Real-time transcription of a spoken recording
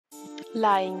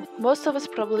Lying. Most of us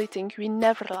probably think we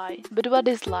never lie. But what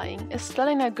is lying? Is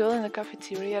telling a girl in the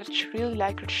cafeteria that you really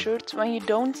like her shirt when you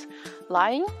don't?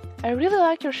 Lying? I really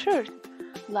like your shirt.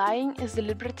 Lying is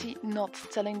deliberately not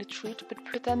telling the truth but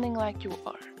pretending like you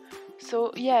are.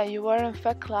 So yeah, you are in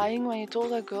fact lying when you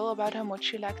told a girl about how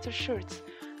much you liked her shirt.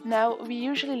 Now, we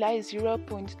usually lie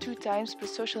 0.2 times per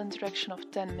social interaction of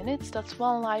 10 minutes. That's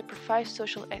one lie per 5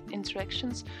 social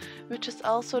interactions, which is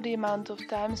also the amount of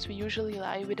times we usually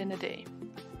lie within a day.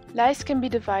 Lies can be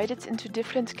divided into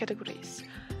different categories.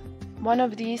 One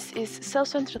of these is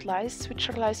self-centered lies, which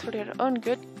are lies for your own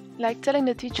good, like telling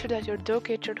the teacher that your dog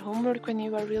ate your homework when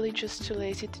you are really just too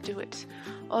lazy to do it.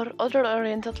 Or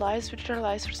other-oriented lies, which are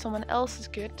lies for someone else's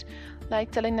good, like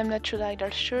telling them that you like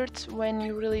their shirt when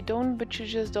you really don't, but you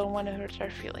just don't want to hurt their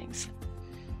feelings.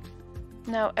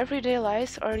 Now, everyday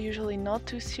lies are usually not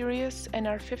too serious and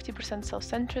are 50%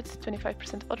 self-centered,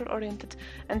 25% other-oriented,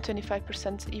 and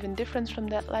 25% even different from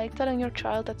that, like telling your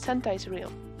child that Santa is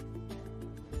real.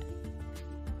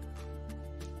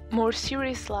 More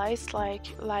serious lies, like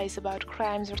lies about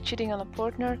crimes or cheating on a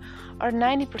partner, are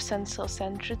 90%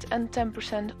 self-centered and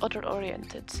 10%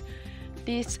 other-oriented.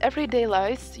 These everyday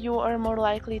lies you are more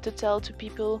likely to tell to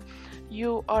people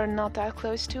you are not that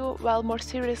close to, while more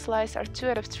serious lies are 2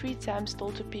 out of 3 times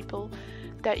told to people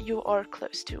that you are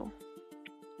close to.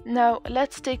 Now,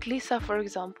 let's take Lisa for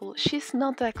example. She's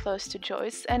not that close to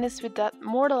Joyce and is with that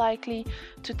more likely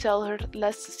to tell her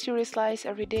less serious lies,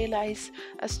 everyday lies,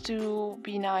 as to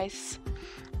be nice,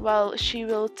 while she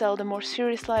will tell the more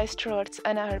serious lies towards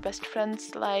Anna, her best friend,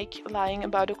 like lying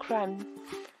about a crime.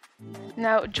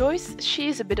 Now, Joyce, she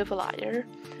is a bit of a liar,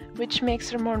 which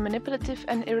makes her more manipulative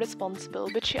and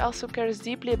irresponsible, but she also cares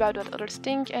deeply about what others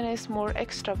think and is more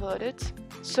extroverted.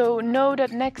 So know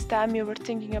that next time you were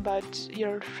thinking about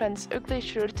your friend's ugly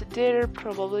shirt, they're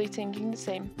probably thinking the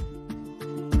same.